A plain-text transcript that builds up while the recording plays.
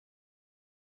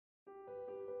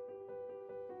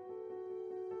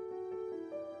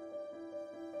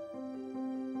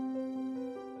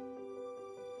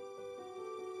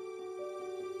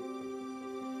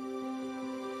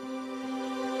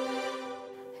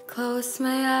Close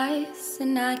my eyes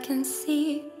and I can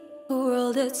see a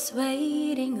world that's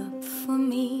waiting up for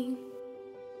me,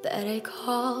 that I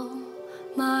call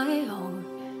my own.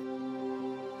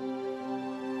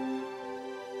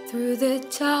 Through the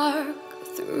dark,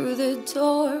 through the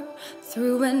door,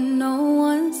 through where no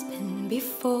one's been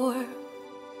before,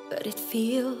 but it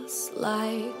feels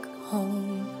like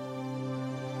home.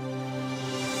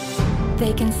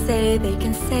 They can say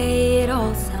it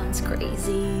all sounds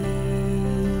crazy.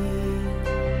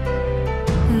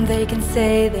 They can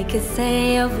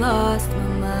say I've lost my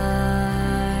mind.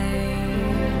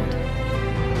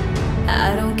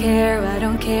 I don't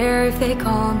care if they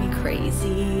call me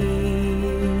crazy.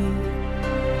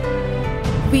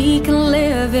 We can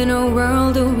live in a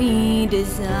world that we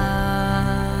design.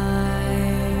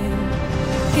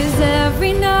 'Cause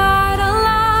every night I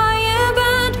lie in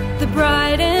bed, the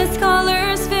brightest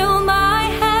colors fill my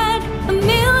head. A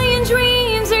million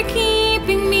dreams are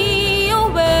keeping me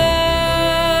awake.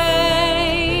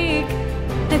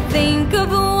 I think of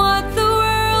what the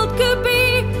world could be,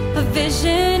 a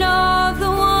vision of the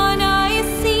one I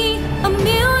see. A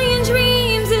million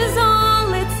dreams is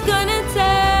all it's gonna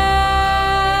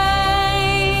take.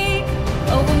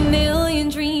 Oh, a million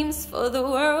dreams for the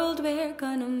world we're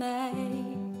gonna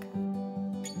make.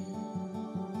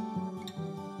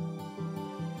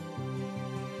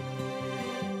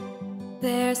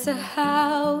 There's a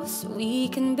house we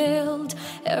can build.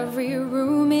 Every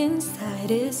room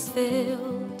inside is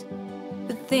filled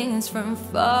with things from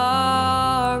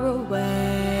far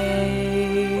away.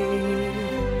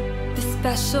 The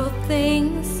special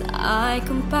things I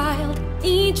compiled,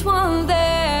 each one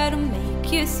there to make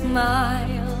you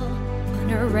smile on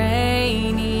a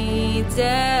rainy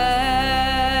day.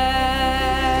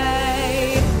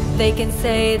 They can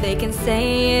say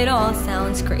it all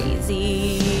sounds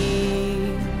crazy.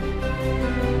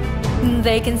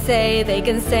 They can say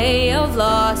I've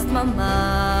lost my mind.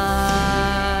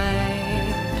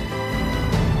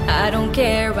 I don't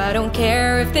care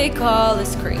if they call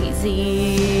us crazy.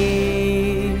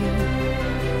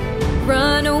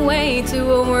 Run away to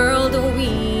a world that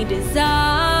we design.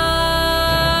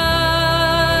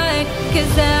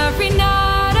 'Cause every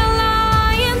night I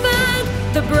lie in bed,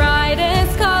 the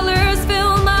brightest colors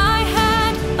fill my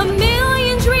head. A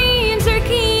million dreams are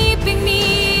keeping me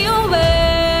awake.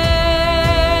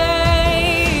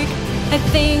 I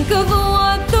think of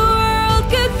what the world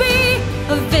could be,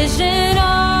 a vision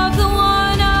of the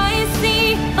one I see.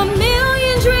 A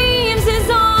million dreams is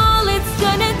all it's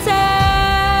gonna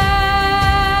take.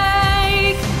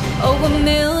 Oh, a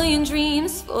million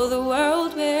dreams for the world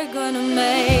we're gonna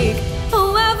make.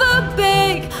 However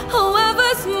big, however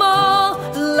small,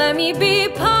 let me be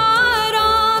part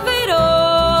of it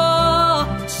all.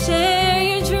 Share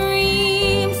your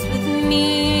dreams with me.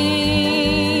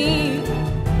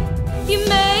 You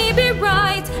may be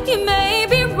right, you may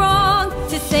be wrong,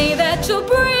 to say that you'll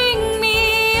bring me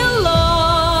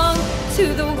along to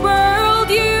the world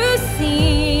you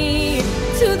see,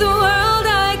 to the world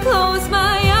I close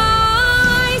my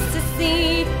eyes to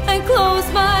see, I close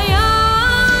my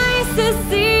eyes to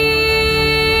see.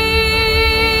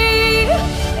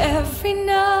 Every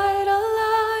night I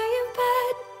lie in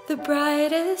bed, the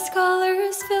brightest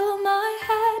colors fill my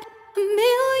head. A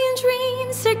million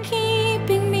dreams are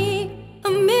keeping me,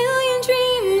 a million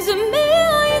dreams, a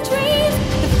million dreams.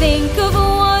 I think of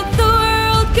what the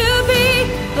world could be,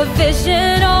 a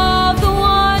vision